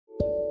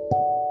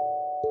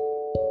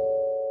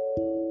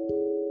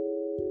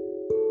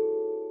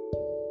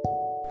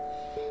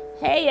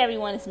Hey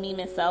everyone, it's me,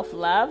 Miss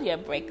Self-Love, your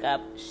breakup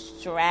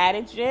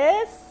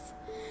strategist.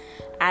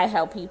 I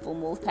help people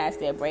move past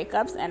their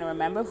breakups and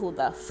remember who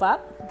the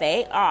fuck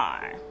they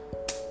are.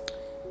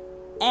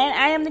 And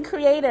I am the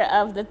creator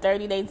of the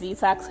 30-Day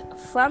Detox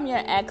from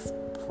Your Ex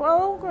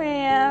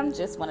program.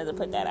 Just wanted to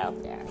put that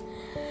out there.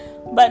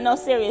 But no,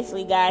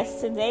 seriously,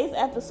 guys, today's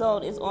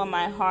episode is on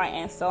my heart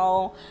and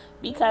soul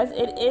because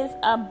it is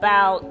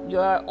about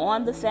your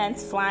on the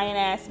fence, flying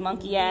ass,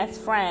 monkey ass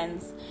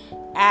friends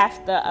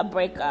after a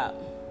breakup.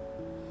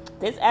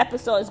 This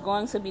episode is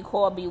going to be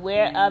called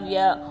Beware of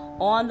Your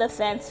On the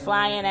Fence,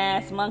 Flying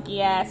Ass, Monkey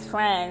Ass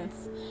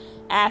Friends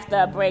After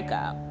a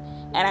Breakup.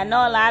 And I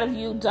know a lot of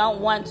you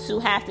don't want to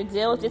have to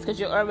deal with this because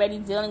you're already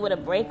dealing with a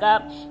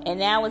breakup. And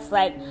now it's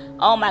like,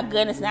 oh my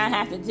goodness, now I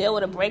have to deal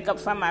with a breakup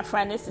from my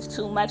friend. This is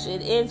too much.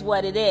 It is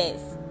what it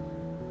is.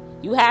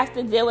 You have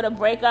to deal with a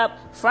breakup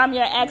from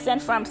your ex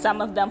and from some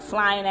of them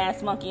flying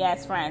ass, monkey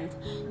ass friends.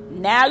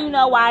 Now you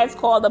know why it's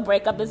called A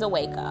Breakup is a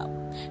Wake Up.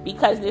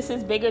 Because this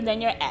is bigger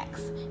than your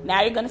ex.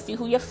 Now you're going to see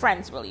who your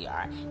friends really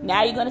are.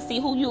 Now you're going to see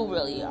who you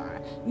really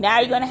are. Now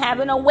you're going to have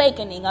an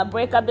awakening. A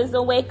breakup is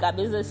a wake up.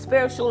 It's a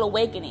spiritual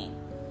awakening.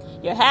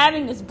 You're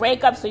having this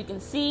breakup so you can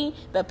see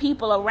the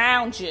people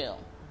around you.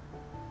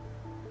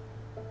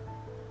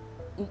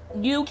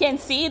 You can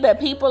see the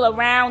people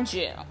around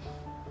you.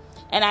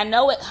 And I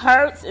know it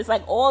hurts. It's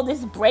like all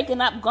this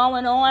breaking up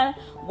going on.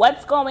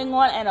 What's going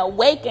on? An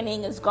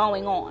awakening is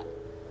going on.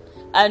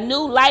 A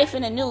new life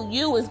and a new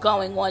you is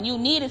going on. You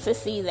needed to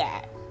see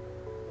that.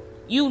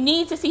 You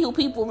need to see who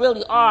people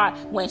really are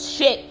when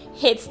shit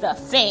hits the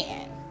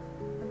fan.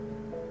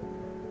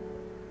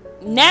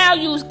 Now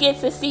you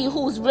get to see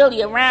who's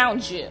really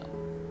around you.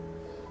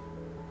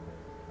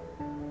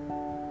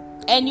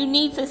 And you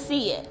need to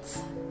see it.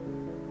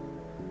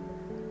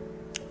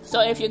 So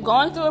if you're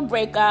going through a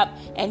breakup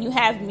and you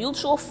have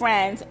mutual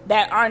friends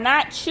that are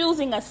not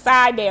choosing a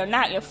side, they are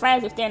not your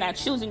friends if they're not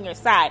choosing your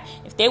side.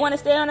 If they want to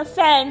stay on the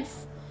fence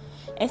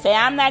and say,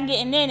 I'm not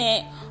getting in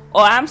it,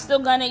 or I'm still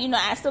gonna,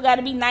 I still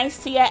gotta be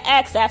nice to your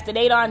ex after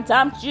they done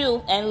dumped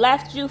you and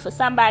left you for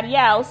somebody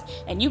else,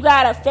 and you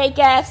got a fake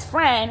ass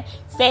friend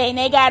saying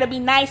they gotta be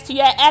nice to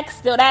your ex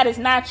still, that is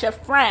not your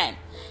friend.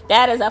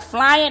 That is a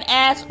flying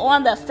ass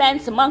on the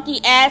fence monkey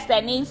ass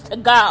that needs to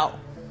go.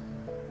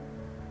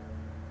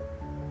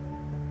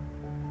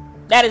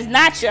 That is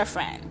not your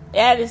friend.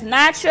 That is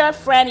not your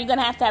friend. You're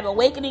gonna have to have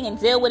awakening and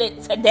deal with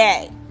it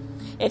today.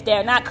 If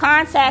they're not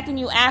contacting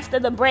you after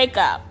the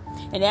breakup,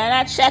 and they're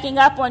not checking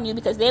up on you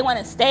because they want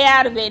to stay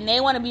out of it and they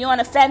want to be on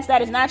the fence,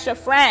 that is not your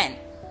friend.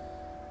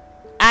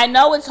 I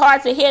know it's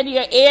hard to hear to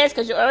your ears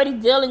because you're already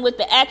dealing with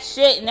the ex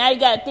shit and now you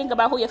got to think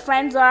about who your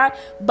friends are,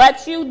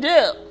 but you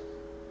do.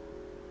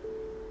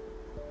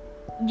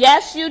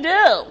 Yes, you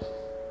do.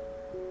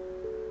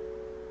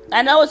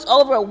 I know it's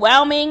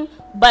overwhelming,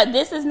 but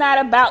this is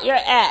not about your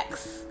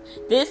ex.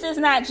 This is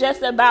not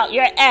just about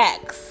your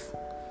ex.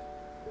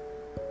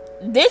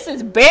 This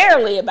is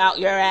barely about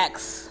your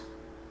ex.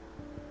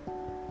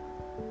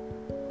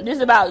 This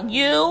is about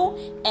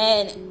you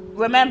and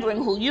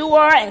remembering who you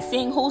are and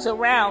seeing who's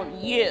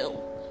around you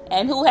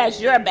and who has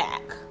your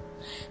back.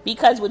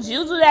 Because would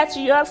you do that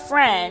to your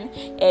friend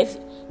if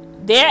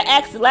their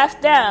ex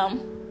left them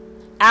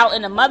out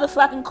in the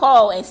motherfucking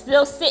cold and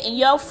still sit in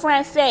your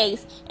friend's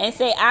face and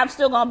say, I'm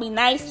still going to be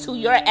nice to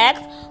your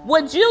ex?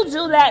 Would you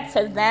do that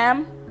to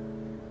them?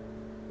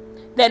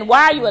 Then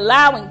why are you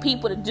allowing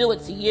people to do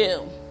it to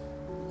you?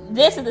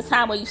 This is the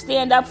time where you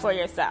stand up for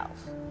yourself.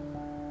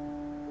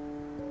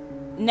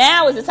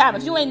 Now is the time.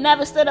 If you ain't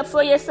never stood up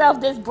for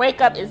yourself, this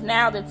breakup is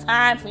now the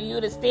time for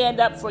you to stand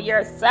up for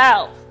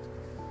yourself.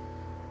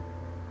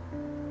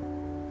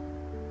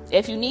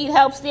 If you need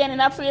help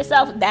standing up for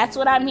yourself, that's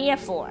what I'm here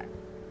for.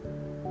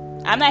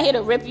 I'm not here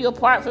to rip you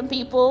apart from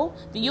people.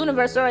 The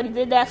universe already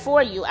did that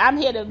for you. I'm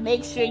here to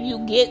make sure you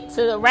get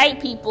to the right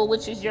people,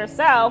 which is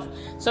yourself,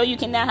 so you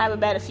can now have a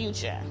better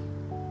future.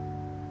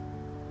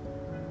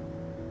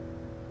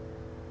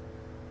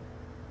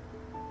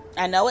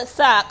 I know it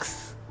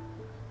sucks.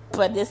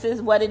 But this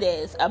is what it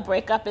is. A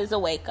breakup is a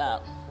wake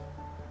up.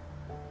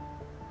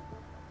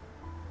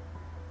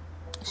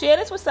 Share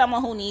this with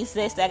someone who needs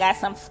this, that got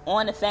some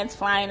on the fence,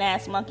 flying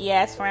ass, monkey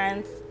ass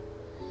friends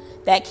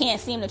that can't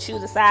seem to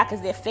choose a side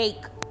because they're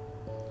fake.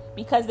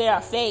 Because they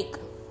are fake.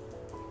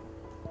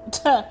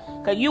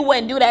 Because you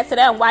wouldn't do that to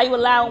them. Why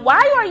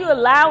are you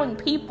allowing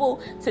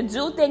people to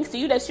do things to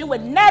you that you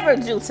would never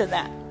do to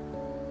them?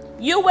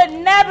 You would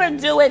never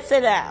do it to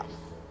them.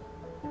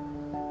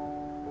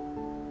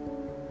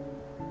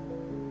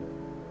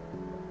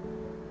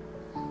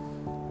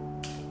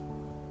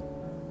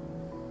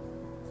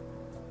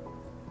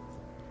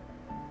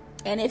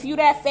 And if you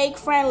that fake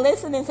friend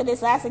listening to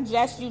this, I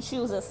suggest you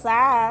choose a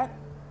side.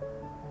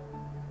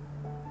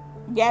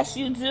 Yes,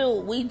 you do.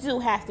 We do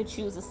have to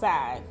choose a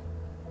side.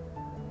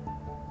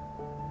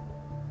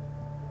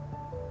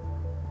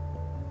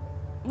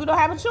 We don't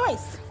have a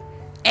choice.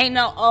 Ain't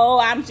no,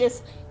 I'm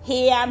just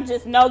here.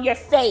 No, you're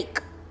fake.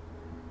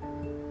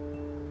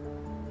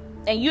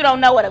 And you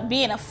don't know what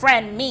being a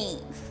friend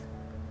means.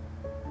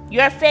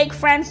 Your fake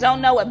friends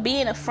don't know what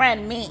being a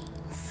friend means.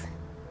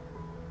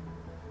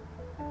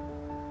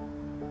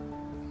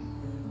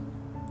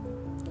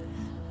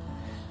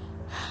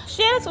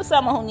 Share this with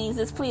someone who needs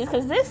this, please,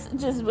 because this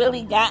just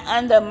really got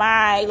under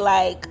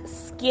my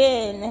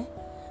skin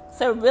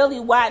to really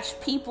watch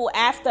people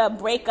after a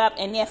breakup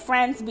and their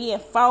friends being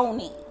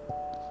phony,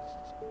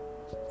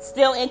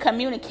 still in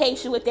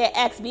communication with their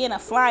ex, being a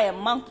flying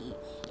monkey.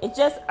 It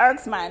just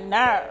irks my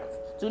nerve.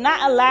 Do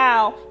not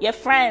allow your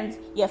friends,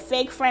 your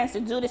fake friends, to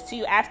do this to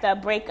you after a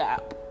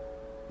breakup.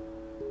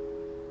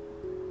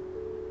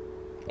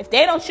 If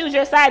they don't choose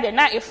your side, they're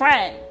not your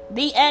friend.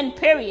 The end,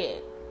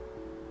 period.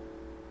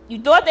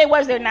 You thought they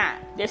was, they're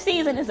not. Their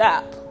season is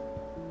up.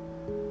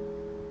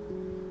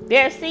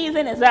 Their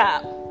season is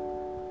up.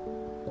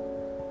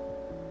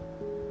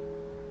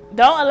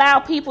 Don't allow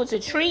people to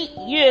treat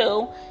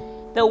you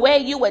the way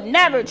you would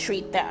never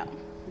treat them.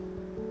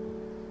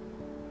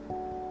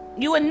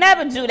 You would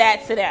never do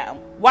that to them.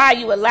 Why are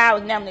you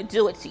allowing them to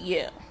do it to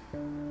you?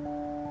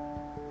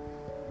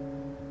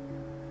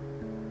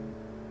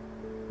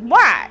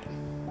 Why?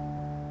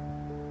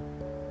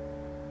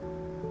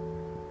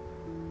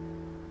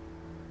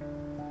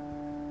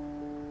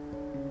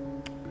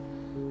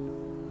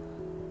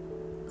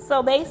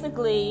 So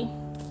basically,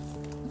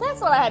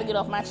 that's all I had to get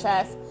off my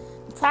chest.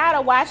 I'm tired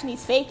of watching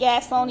these fake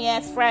ass, phony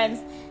ass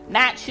friends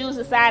not choose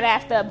a side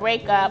after a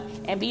breakup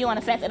and be on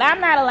the fence. And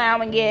I'm not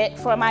allowing it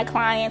for my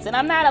clients, and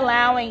I'm not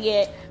allowing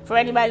it for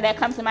anybody that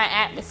comes to my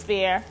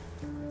atmosphere.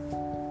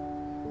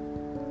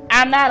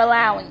 I'm not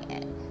allowing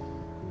it.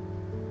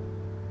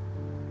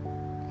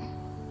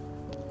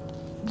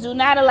 Do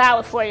not allow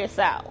it for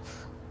yourself.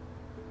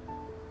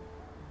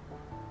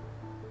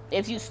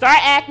 If you start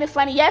acting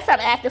funny, yes, I'm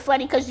acting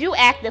funny because you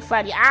acted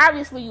funny.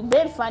 Obviously, you've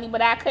been funny, but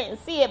I couldn't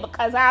see it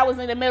because I was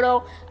in the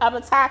middle of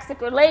a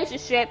toxic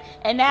relationship,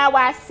 and now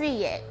I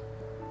see it.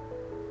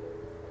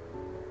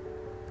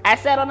 I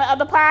said on the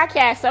other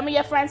podcast, some of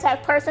your friends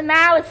have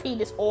personality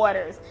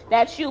disorders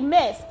that you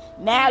missed.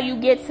 Now you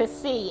get to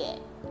see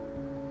it.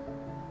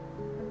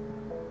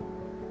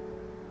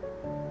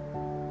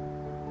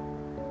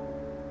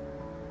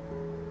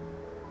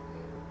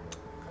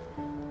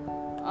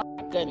 Oh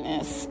my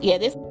goodness. Yeah,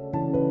 this...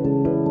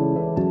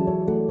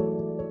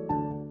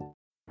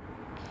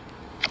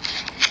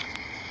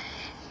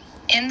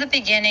 In the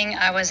beginning,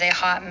 I was a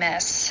hot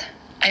mess.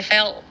 I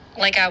felt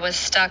like I was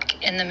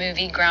stuck in the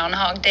movie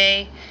Groundhog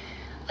Day.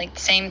 Like the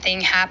same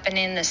thing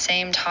happening, the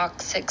same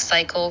toxic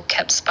cycle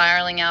kept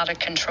spiraling out of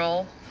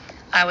control.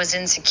 I was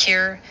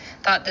insecure,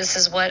 thought this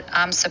is what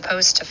I'm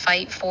supposed to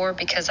fight for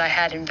because I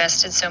had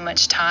invested so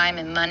much time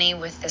and money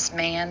with this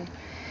man.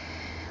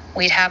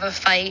 We'd have a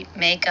fight,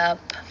 make up,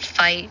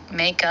 fight,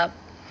 make up.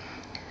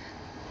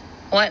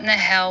 What in the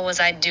hell was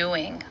I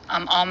doing?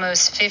 I'm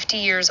almost 50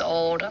 years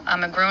old.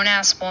 I'm a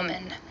grown-ass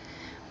woman.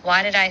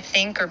 Why did I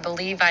think or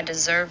believe I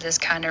deserved this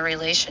kind of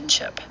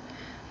relationship?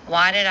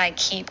 Why did I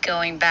keep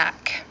going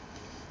back?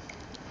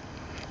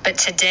 But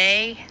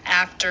today,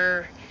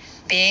 after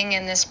being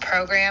in this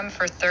program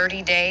for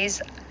 30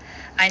 days,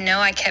 I know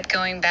I kept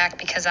going back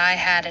because I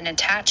had an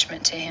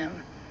attachment to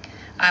him.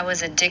 I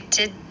was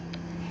addicted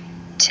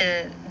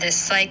to this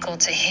cycle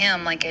to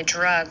him like a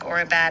drug or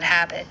a bad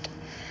habit.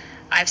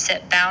 I've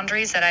set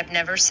boundaries that I've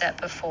never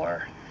set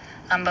before.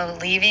 I'm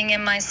believing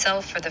in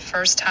myself for the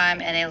first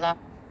time in a long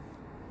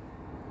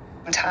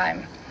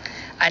time.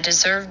 I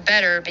deserve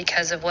better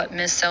because of what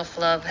Miss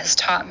Self-Love has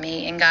taught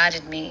me and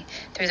guided me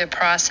through the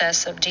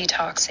process of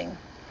detoxing.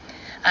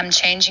 I'm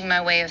changing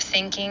my way of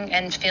thinking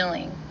and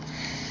feeling.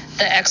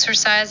 The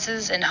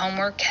exercises and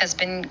homework has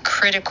been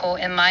critical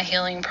in my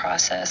healing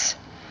process.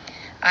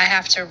 I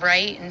have to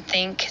write and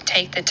think,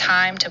 take the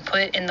time to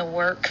put in the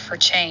work for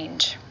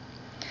change.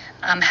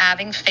 I'm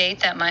having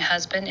faith that my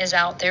husband is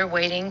out there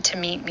waiting to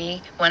meet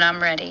me when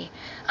I'm ready.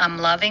 I'm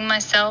loving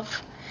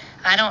myself.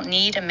 I don't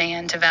need a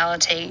man to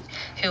validate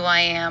who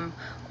I am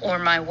or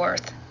my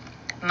worth.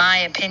 My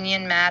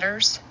opinion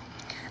matters.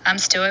 I'm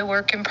still a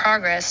work in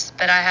progress,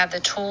 but I have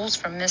the tools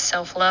from Miss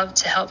Self-Love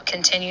to help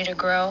continue to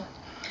grow.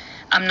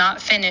 I'm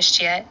not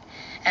finished yet,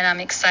 and I'm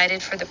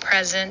excited for the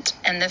present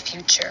and the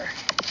future.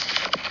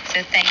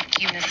 So thank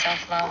you, Miss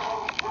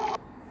Self-Love.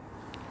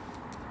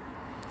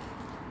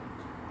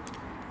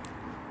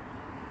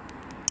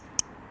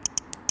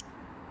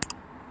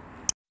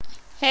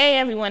 Hey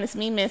everyone, it's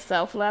me, Miss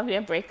Self-Love,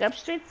 your breakup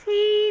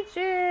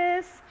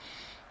strategist.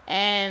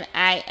 And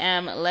I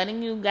am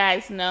letting you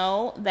guys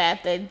know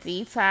that the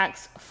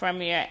detox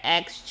from your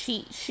ex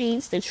cheat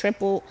sheets, the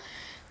triple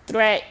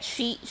threat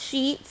cheat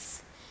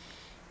sheets,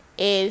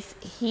 is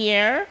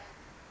here.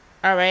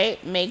 All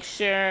right, make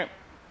sure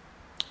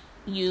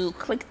you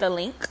click the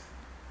link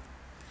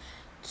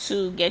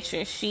to get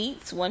your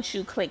sheets. Once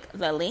you click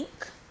the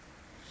link,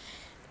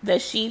 the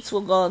sheets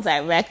will go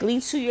directly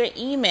to your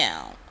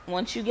email.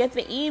 Once you get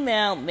the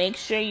email, make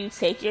sure you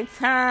take your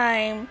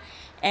time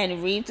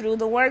and read through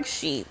the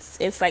worksheets.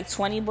 It's like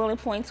 20 bullet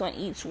points on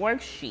each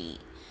worksheet.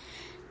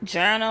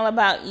 Journal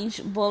about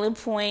each bullet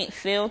point.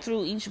 Fill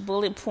through each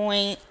bullet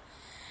point.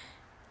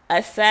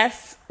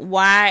 assess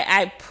why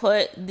I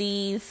put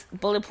these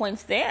bullet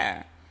points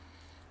there.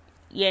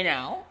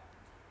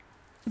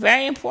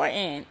 Very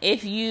important.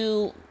 If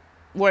you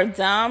were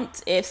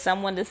dumped, if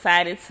someone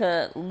decided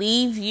to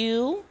leave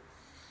you,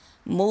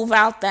 move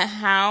out the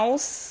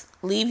house,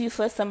 leave you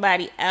for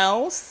somebody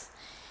else,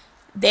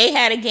 they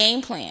had a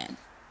game plan.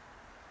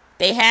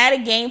 They had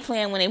a game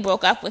plan when they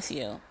broke up with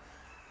you.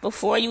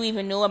 Before you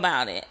even knew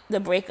about it,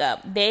 the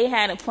breakup, they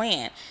had a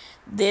plan.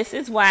 This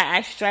is why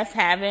I stress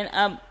having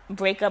a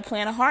breakup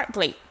plan, a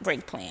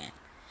heartbreak plan.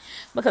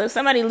 Because if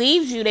somebody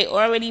leaves you, they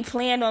already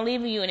planned on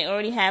leaving you and they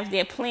already have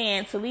their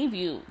plan to leave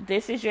you.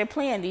 This is your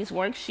plan. These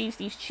worksheets,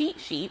 these cheat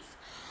sheets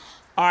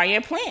are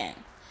your plan.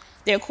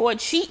 They're called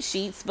cheat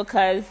sheets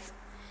because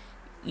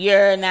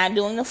you're not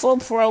doing the full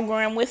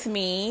program with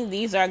me.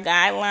 These are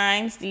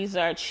guidelines. These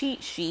are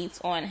cheat sheets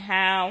on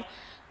how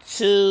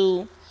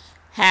to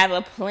have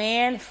a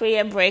plan for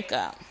your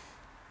breakup.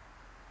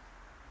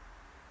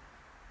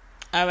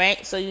 All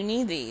right, so you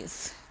need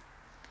these.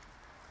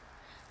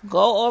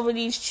 Go over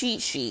these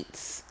cheat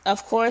sheets.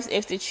 Of course,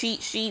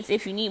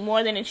 if you need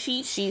more than a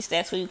cheat sheets,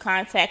 that's when you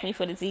contact me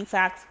for the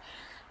detox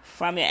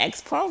from your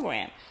ex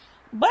program.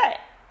 But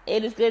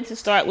it is good to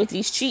start with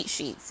these cheat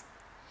sheets.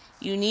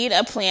 You need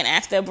a plan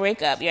after a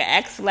breakup. Your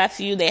ex left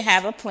you. They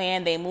have a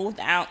plan. They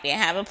moved out. They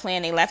have a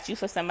plan. They left you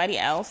for somebody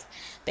else.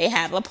 They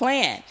have a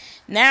plan.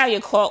 Now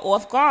you're caught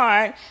off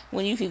guard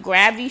when you can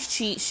grab these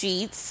cheat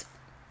sheets.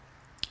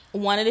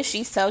 One of the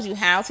sheets tells you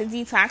how to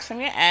detox from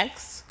your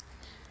ex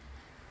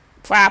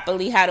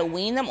properly, how to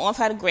wean them off,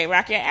 how to gray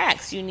rock your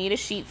ex. You need a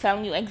sheet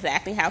telling you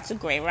exactly how to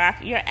gray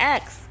rock your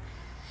ex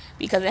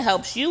because it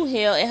helps you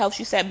heal. It helps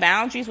you set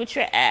boundaries with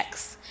your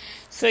ex.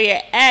 So your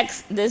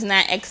ex does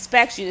not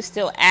expect you to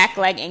still act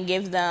like and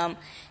give them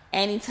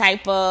any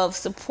type of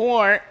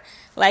support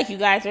like you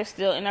guys are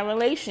still in a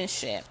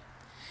relationship.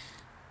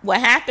 What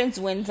happens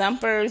when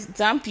dumpers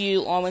dump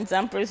you or when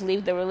dumpers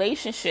leave the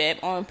relationship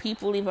or when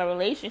people leave a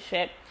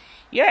relationship,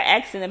 your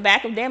ex in the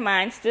back of their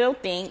mind still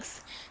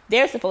thinks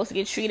they're supposed to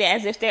get treated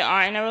as if they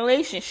are in a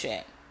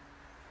relationship.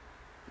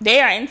 They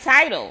are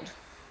entitled.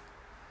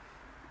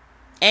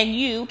 And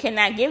you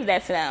cannot give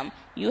that to them.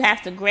 You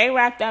have to gray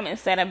rock them and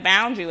set a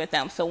boundary with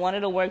them. So one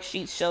of the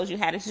worksheets shows you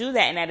how to do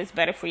that, and that is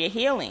better for your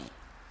healing.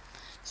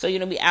 So you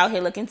don't be out here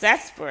looking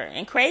desperate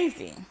and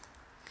crazy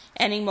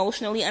and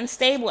emotionally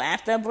unstable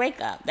after a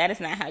breakup. That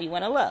is not how you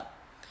want to look.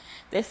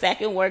 The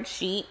second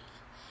worksheet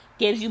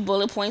gives you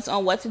bullet points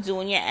on what to do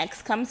when your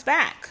ex comes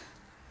back.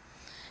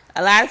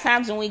 A lot of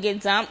times when we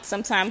get dumped,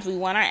 sometimes we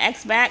want our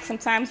ex back.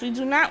 Sometimes we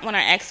do not want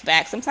our ex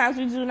back. Sometimes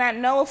we do not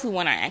know if we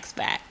want our ex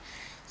back.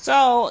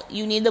 So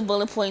you need the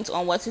bullet points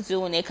on what to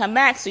do when they come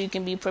back so you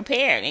can be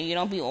prepared and you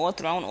don't be all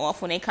thrown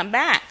off when they come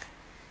back.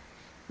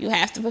 You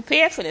have to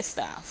prepare for this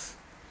stuff.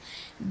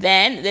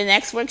 Then the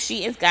next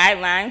worksheet is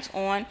guidelines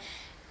on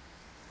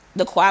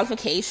the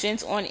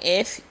qualifications on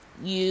if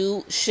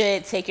you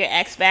should take your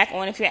ex back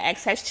or if your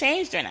ex has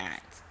changed or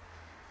not.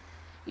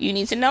 You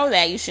need to know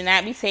that. You should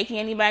not be taking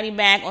anybody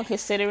back or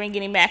considering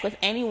getting back with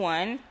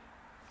anyone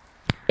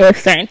if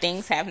certain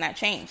things have not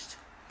changed.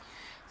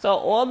 So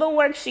all the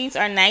worksheets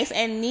are nice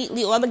and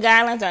neatly, all the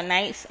guidelines are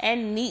nice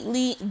and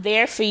neatly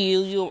there for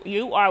you.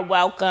 You are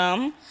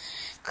welcome.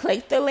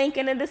 Click the link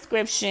in the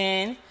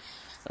description.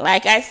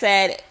 Like I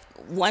said,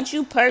 once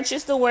you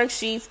purchase the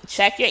worksheets,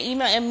 check your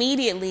email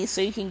immediately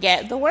so you can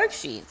get the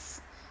worksheets.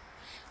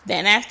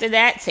 Then after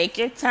that, take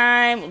your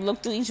time,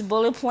 look through each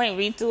bullet point,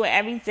 read through it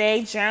every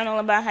day, journal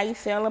about how you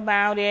feel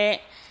about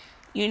it.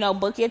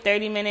 Book your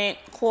 30-minute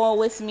call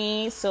with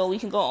me so we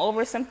can go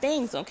over some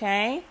things,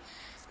 okay?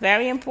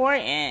 Very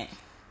important.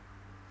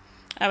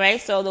 All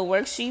right, so the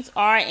worksheets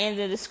are in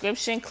the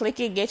description. Click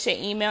it, get your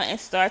email, and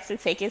start to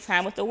take your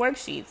time with the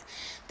worksheets.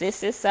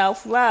 This is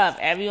self-love.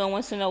 Everyone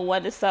wants to know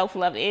what the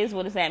self-love is.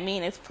 What does that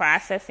mean? It's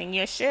processing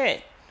your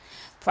shit.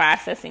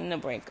 Processing the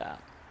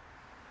breakup.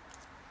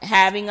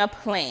 Having a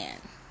plan.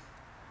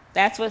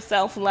 That's what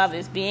self-love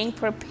is, being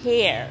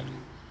prepared.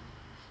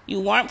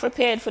 You weren't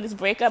prepared for this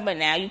breakup, but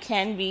now you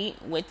can be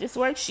with this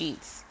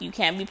worksheets. You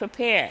can be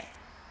prepared.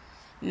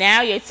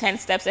 Now you're 10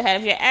 steps ahead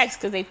of your ex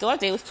because they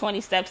thought they was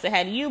 20 steps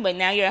ahead of you, but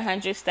now you're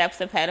 100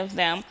 steps ahead of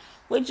them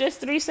with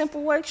just 3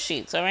 simple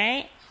worksheets, all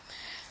right?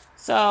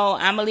 So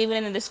I'm going to leave it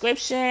in the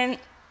description.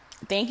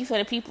 Thank you for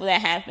the people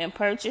that have been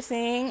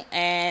purchasing,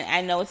 and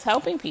I know it's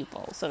helping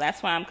people, so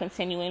that's why I'm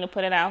continuing to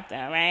put it out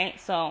there, right?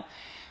 So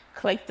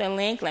click the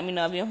link. Let me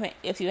know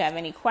if you have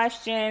any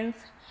questions.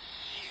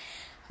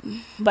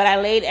 But I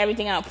laid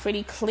everything out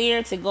pretty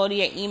clear to go to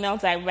your email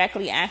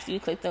directly after you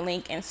click the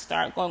link and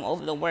start going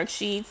over the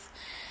worksheets.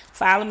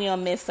 Follow me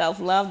on Ms. Self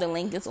Love. The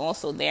link is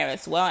also there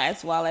as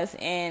well as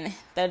in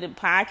the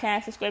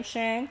podcast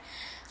description.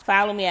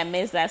 Follow me at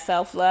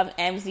ms.selflove,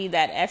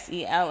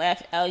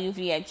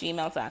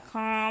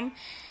 mz.selfluv@gmail.com.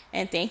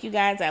 And thank you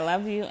guys. I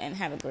love you and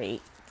have a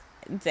great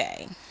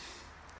day.